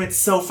goddamn, it's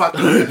so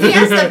fucking good. He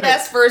has the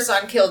best verse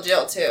on Kill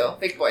Jill too.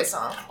 Big Boy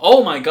song.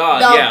 Oh my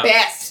god, the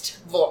best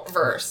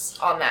verse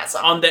on that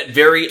song. On that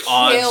very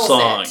odd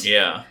song,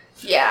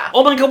 Yeah.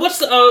 Oh my god, what's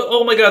the...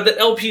 oh my god, the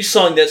LP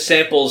song that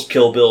samples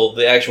Kill Bill,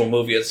 the actual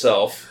movie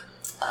itself.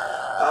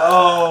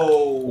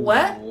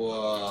 What?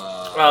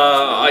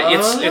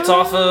 It's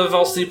off of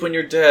I'll Sleep When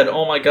You're Dead.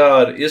 Oh my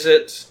god, is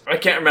it? I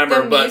can't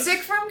remember, the music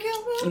from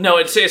Kill Bill? No,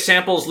 it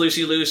samples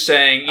Lucy Liu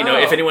saying,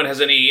 if anyone has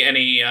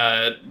any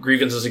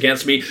grievances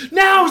against me,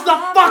 now's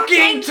the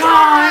fucking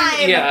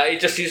time! Yeah,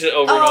 it just sees it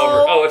over and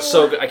over. Oh, it's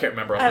so good. I can't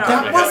remember.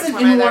 That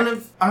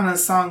wasn't on a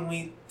song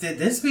we did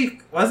this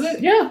week, was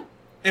it? Yeah.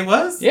 It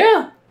was?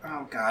 Yeah.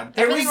 Oh god,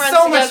 there was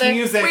so much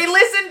music. We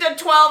listened to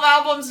 12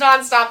 albums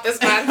nonstop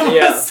this month.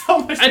 Yeah, so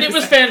much and it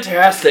was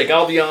fantastic.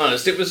 I'll be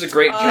honest, it was a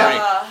great journey.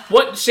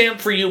 What, Sam,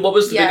 for you? What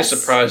was the biggest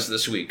surprise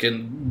this week?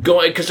 And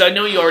because I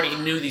know you already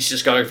knew these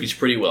discographies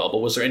pretty well, but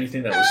was there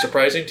anything that was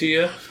surprising to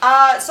you?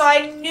 So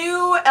I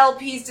knew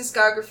LP's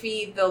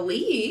discography the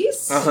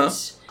least.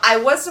 I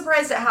was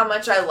surprised at how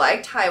much I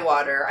liked High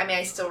Water. I mean,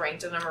 I still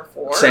ranked it number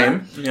 4.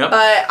 Same. Yep.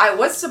 But I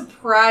was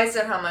surprised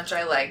at how much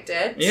I liked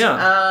it.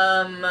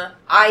 Yeah.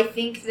 I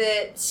think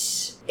that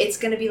it's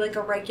going to be like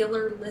a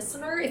regular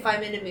listener if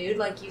I'm in a mood,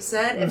 like you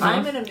said. If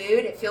I'm in a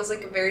mood, it feels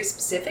like a very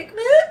specific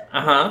mood.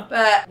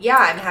 But yeah,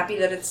 I'm happy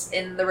that it's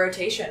in the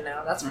rotation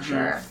now. That's for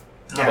sure.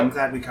 Yeah, I'm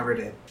glad we covered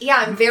it. Yeah,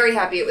 I'm very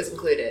happy it was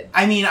included.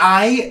 I mean,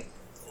 I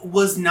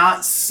was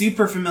not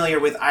super familiar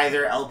with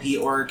either LP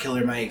or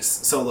Killer Mike's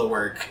solo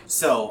work.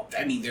 So,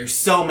 I mean, there's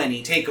so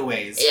many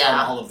takeaways from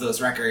all of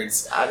those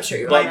records. I'm sure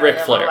you're like Ric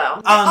Flair.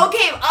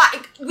 Okay,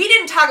 we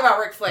didn't talk about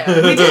Ric Flair.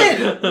 We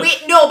did. We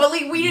didn't talk about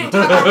Ric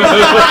Flair.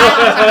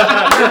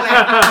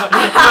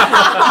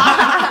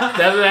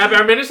 That's what Happy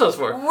Hour Minisode's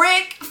for.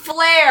 Ric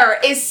Flair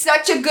is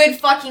such a good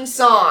fucking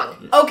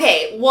song.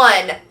 Okay,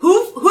 one,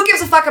 who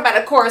gives a fuck about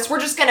a chorus? We're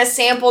just gonna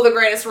sample the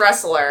greatest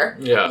wrestler.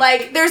 Yeah.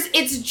 Like,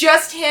 it's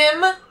just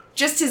him,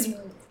 just his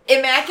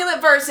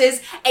immaculate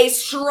verses, a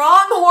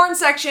strong horn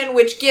section,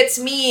 which gets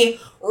me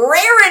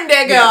raring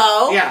to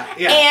go. Yeah.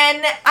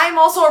 And I'm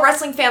also a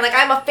wrestling fan. Like,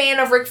 I'm a fan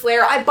of Ric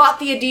Flair. I bought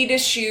the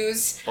Adidas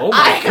shoes. Oh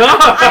my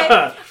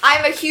God.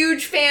 I'm a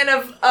huge fan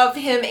of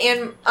him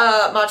and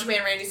Macho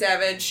Man Randy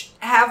Savage.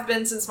 Have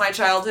been since my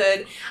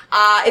childhood.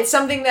 It's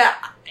something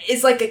that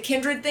is like a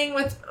kindred thing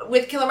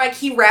with Killer Mike.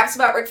 He raps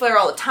about Ric Flair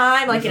all the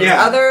time, like in his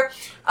other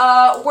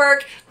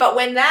work. But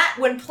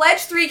when Pledge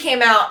 3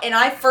 came out and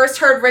I first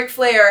heard Ric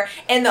Flair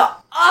and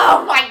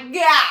oh my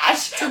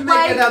gosh! To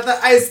make it out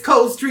the ice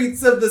cold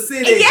streets of the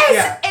city.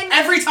 Yes! And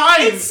every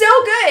time! It's so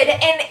good,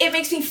 and it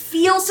makes me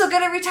feel so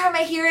good every time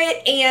I hear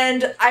it,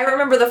 and I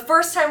remember the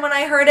first time when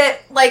I heard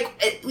it,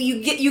 like,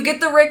 you get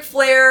the Ric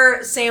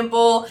Flair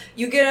sample,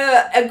 you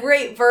get a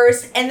great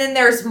verse, and then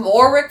there's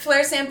more Ric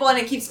Flair sample, and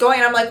it keeps going,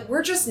 and I'm like,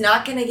 we're just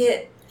not gonna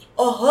get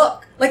a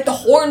hook. Like, the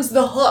horn's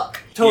the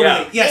hook. Totally.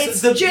 Yeah.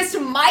 Yes. It's just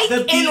Mike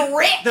and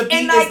Rick,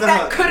 and like,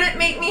 that couldn't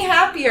make me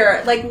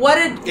happier. Like, what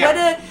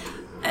a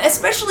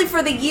especially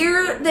for the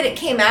year that it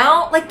came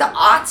out, like the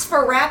aughts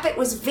for rap,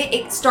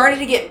 it started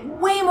to get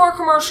way more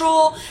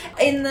commercial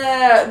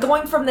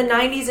going from the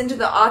 90s into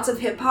the aughts of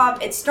hip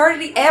hop. It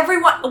started,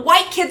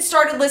 white kids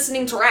started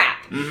listening to rap.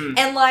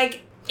 And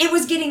like, it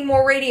was getting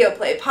more radio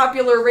play,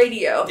 popular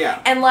radio.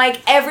 Yeah. And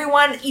like,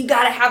 everyone, you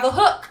gotta have a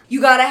hook.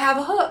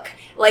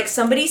 Like,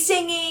 somebody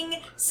singing,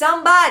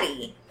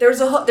 somebody. There's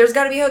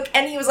gotta be a hook.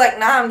 And he was like,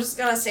 nah, I'm just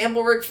gonna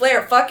sample Ric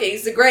Flair. Fuck it,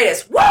 he's the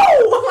greatest. Woo!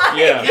 Like,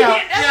 he doesn't give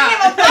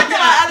a fuck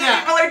about other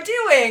people are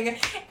doing.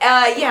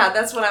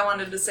 That's what I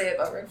wanted to say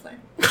about Ric Flair.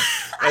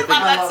 I love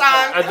that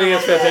song. I think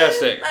it's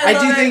fantastic. I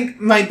do think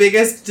my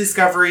biggest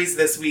discoveries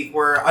this week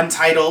were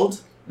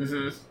Untitled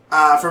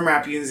from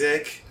Rap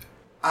Music.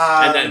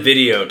 And that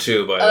video,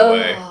 too, by the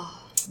way.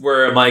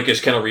 Where Mike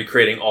is kind of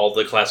recreating all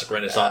the classic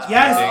Renaissance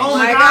Yes, paintings. oh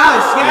my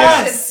gosh,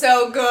 yes! It's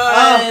so good.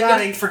 Oh god,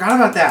 I forgot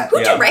about that.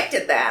 Who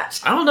directed that?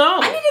 I don't know.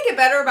 I need to get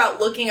better about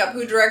looking up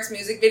who directs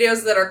music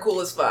videos that are cool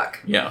as fuck.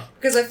 Yeah.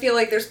 Because I feel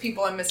like there's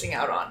people I'm missing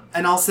out on.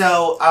 And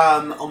also,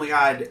 oh my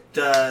god,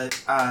 the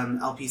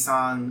LP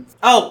song...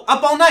 Oh,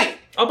 Up All Night!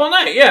 Up All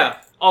Night,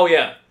 yeah. Oh,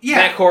 yeah.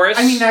 That chorus?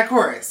 I mean, that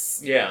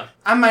chorus. Yeah.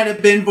 I might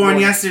have been born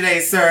yesterday,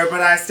 sir, but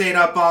I stayed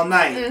up all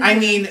night. I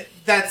mean,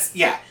 that's...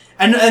 Yeah.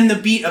 And the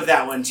beat of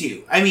that one,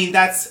 too. I mean,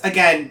 that's,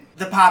 again,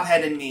 the pop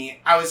head in me.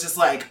 I was just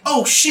like,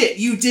 oh, shit,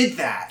 you did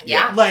that.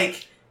 Yeah.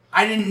 Like,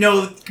 I didn't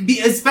know,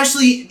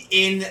 especially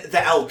in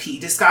the LP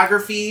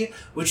discography,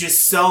 which is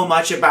so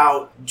much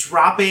about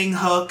dropping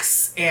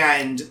hooks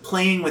and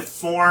playing with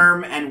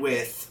form and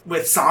with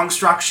song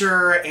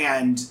structure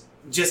and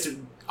just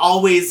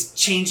always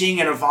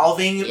changing and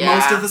evolving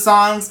most of the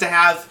songs, to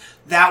have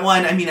that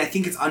one. I mean, I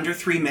think it's under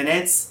 3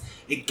 minutes.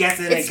 It gets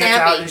in, it gets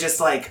out, and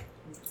just, like,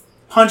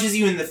 punches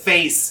you in the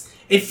face.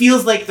 It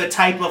feels like the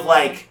type of,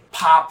 like,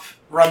 pop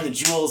Run the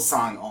Jewels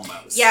song,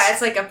 almost. Yeah,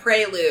 it's like a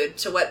prelude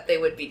to what they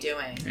would be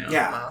doing.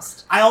 Yeah.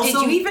 Almost.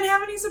 Did you even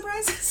have any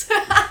surprises?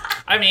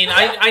 I mean,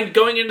 I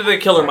going into the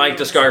Killer Mike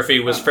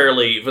discography was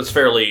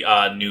fairly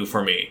new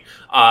for me.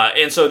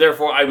 And so,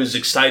 therefore, I was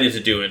excited to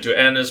do it.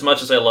 And as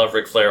much as I love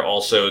Ric Flair,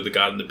 also the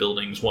God in the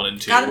Buildings 1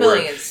 and 2. God in the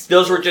Buildings.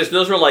 Those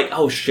were like,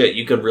 oh shit,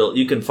 you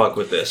can fuck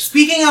with this.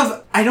 Speaking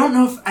of, I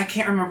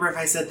can't remember if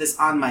I said this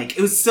on mic.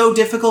 It was so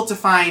difficult to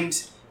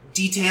find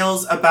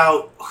details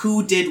about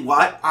who did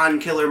what on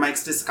Killer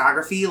Mike's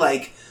discography,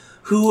 like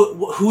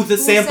who the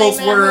samples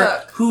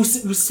were, who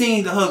was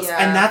singing the hooks,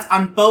 and that's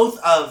on both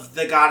of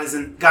the God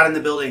in the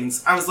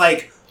Buildings. I was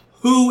like,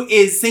 who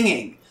is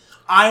singing?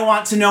 I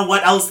want to know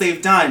what else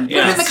they've done. Put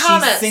it in the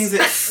comments. She sings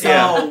it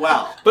so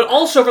well. But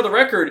also, for the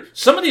record,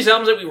 some of these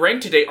albums that we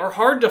ranked today are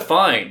hard to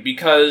find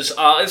because,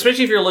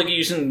 especially if you're looking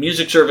using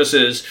music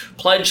services,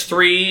 Pledge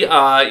 3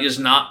 is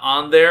not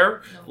on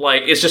there. No.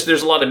 Like, it's just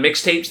there's a lot of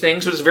mixtapes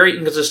things, but it's very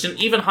inconsistent.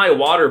 Even High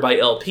Water by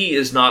LP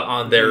is not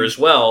on there as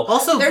well.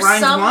 Also,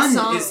 Grind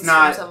 1 is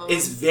not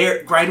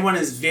Grind 1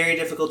 is very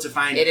difficult to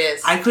find. It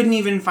is. I couldn't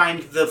even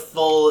find the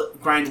full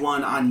Grind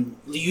 1 on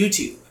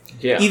YouTube.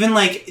 Yeah. Even,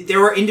 like, there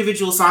were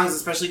individual songs,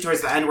 especially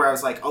towards the end, where I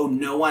was like, oh,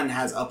 no one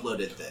has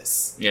uploaded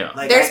this. Yeah.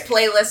 Like, There's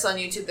playlists on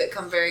YouTube that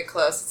come very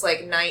close. It's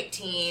like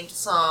 19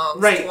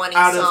 songs, right, 20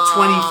 out songs. of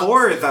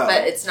 24, though.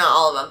 But it's not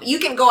all of them. You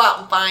can go out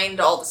and find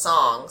all the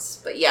songs,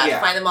 but to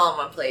find them all in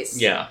one place.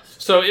 Yeah.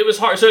 So it was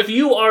hard. So if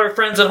you are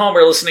friends at home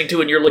are listening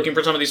to and you're looking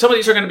for some of these are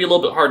going to be a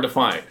little bit hard to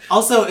find.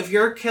 Also, if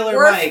you're Killer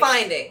Worth Mike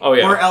finding.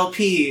 or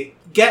LP,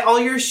 get all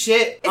your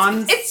shit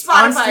on Spotify's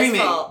on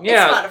streaming. fault.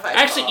 Yeah. It's Spotify's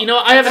Actually, fault. you know,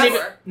 I haven't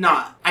even...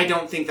 Not. I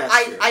don't think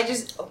that's true. I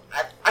just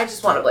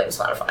want to blame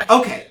Spotify.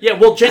 Okay. Yeah,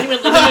 well,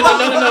 genuinely...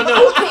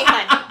 No. Okay,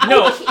 honey.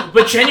 No,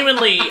 but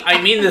genuinely,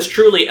 I mean this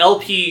truly,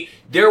 LP,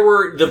 there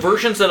were... The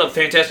versions of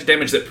Fantastic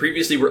Damage that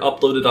previously were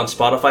uploaded on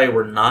Spotify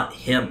were not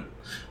him.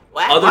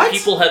 What? Other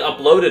people had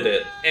uploaded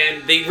it,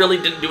 and they really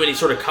didn't do any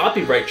sort of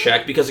copyright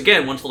check, because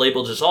again, once the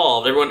label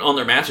dissolved, everyone owned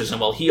their masters, and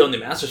while he owned the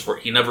masters for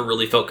it, he never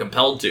really felt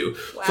compelled to.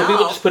 Wow. So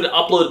people just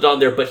uploaded on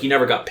there, but he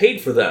never got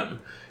paid for them.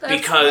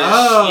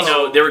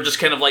 Because, they were just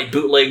kind of like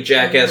bootleg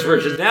jackass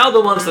versions. Now the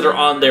ones that are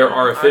on there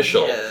are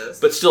official,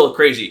 but still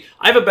crazy.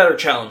 I have a better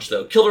challenge,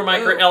 though. Killer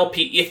Mike or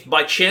LP, if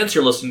by chance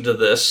you're listening to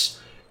this,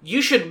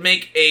 you should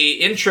make a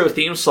intro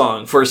theme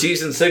song for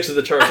season 6 of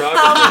the Chartographers.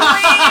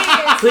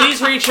 Oh,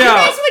 please reach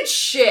out. You guys would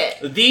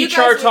shit. The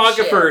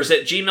Chartographers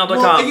at gmail.com.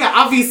 Well, yeah,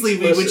 obviously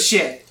we would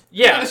shit.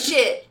 Yeah.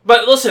 Shit.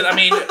 But listen, I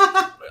mean,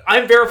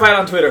 I'm verified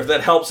on Twitter if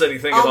that helps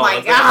anything at all. Oh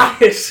my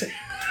god.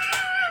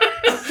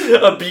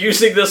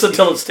 Abusing this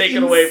until it's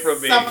taken away from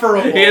me.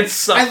 Insufferable.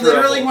 Insufferable. I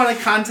literally want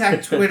to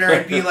contact Twitter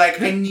and be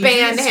like, I need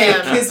Ban to take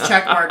him. his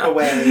checkmark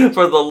away.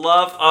 For the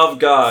love of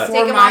God. Take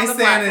For him my off the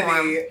platform.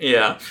 sanity.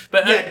 Yeah.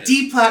 But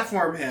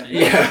Deplatform him.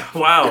 Yeah.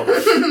 Wow.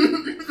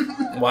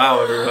 Wow,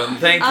 everyone.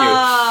 Thank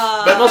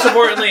you. But most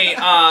importantly,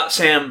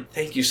 Sam,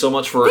 thank you so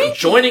much for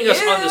joining us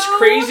on this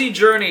crazy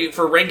journey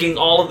for ranking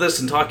all of this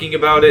and talking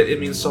about it. It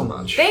means so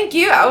much. Thank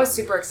you. I was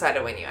super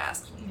excited when you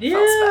asked me.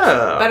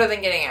 Yeah. Better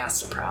than getting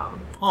asked to prom.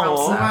 Prom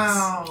Aw. sucks.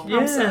 Wow.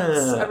 Prom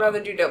sucks. Yeah. I'd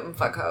rather do dope and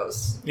fuck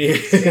hoes. Yeah.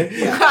 Hell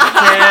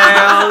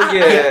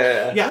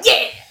yeah. Yeah.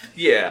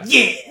 Yeah.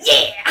 Yeah.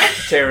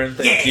 Taran,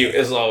 thank you,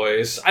 as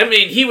always. I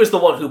mean, he was the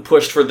one who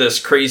pushed for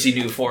this crazy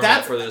new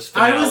format for this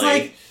finale. I was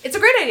like, it's a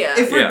great idea.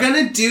 if we're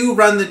gonna do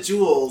Run the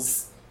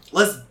Jewels,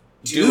 let's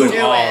do it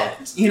all.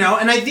 it. You know,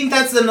 and I think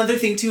that's another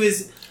thing too,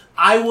 is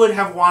I would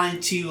have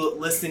wanted to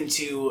listen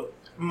to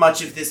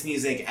much of this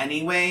music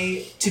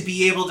anyway, to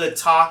be able to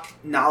talk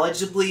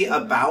knowledgeably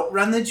about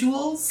Run the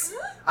Jewels.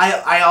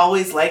 I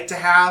always like to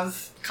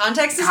have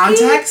Context is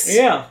context. key.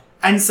 Yeah.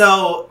 And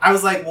so I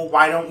was like, well,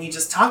 why don't we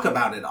just talk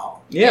about it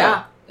all?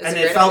 Yeah. And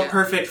it felt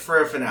perfect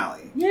for a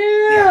finale.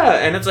 Yeah.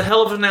 And it's a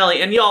hell of a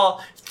finale. And y'all,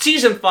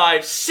 season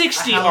 5,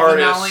 60 A hell of a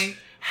artists. finale.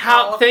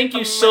 Thank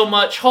you so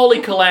much. Holy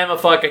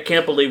calamafuck, I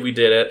can't believe we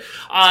did it.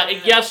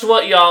 And guess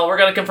what, y'all? We're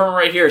going to confirm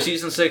right here.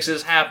 Season 6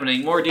 is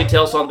happening. More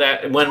details on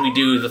that when we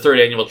do the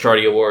 3rd annual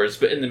Charty Awards.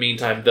 But in the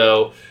meantime,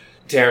 though,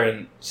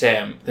 Taran,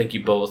 Sam, thank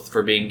you both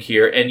for being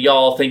here. And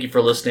y'all, thank you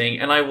for listening.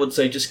 And I would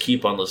say just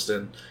keep on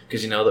listening,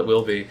 because you know that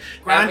we'll be.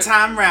 Grand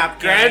Time Rap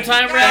Gang. Grand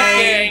Time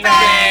Rap Gang.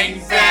 Bang,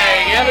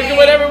 bang. Have a good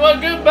one, everyone.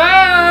 Goodbye.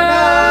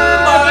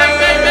 Bang,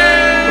 bang,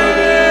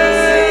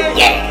 bang.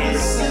 Yeah.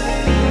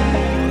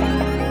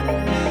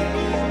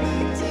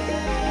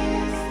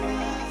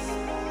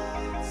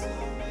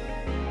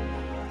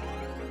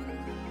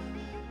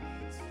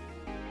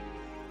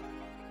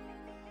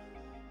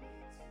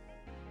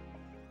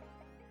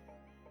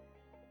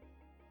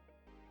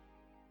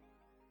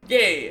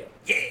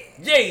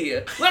 Yeah.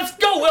 Let's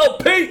go,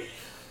 LP.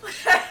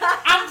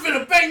 I'm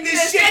finna bang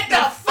this shit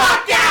the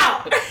fuck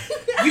out.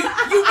 You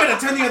better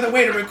turn the other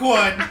way to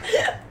record.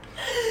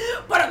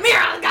 Put a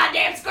mirror on the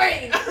goddamn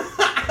screen.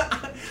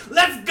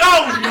 Let's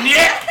go,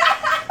 Nick!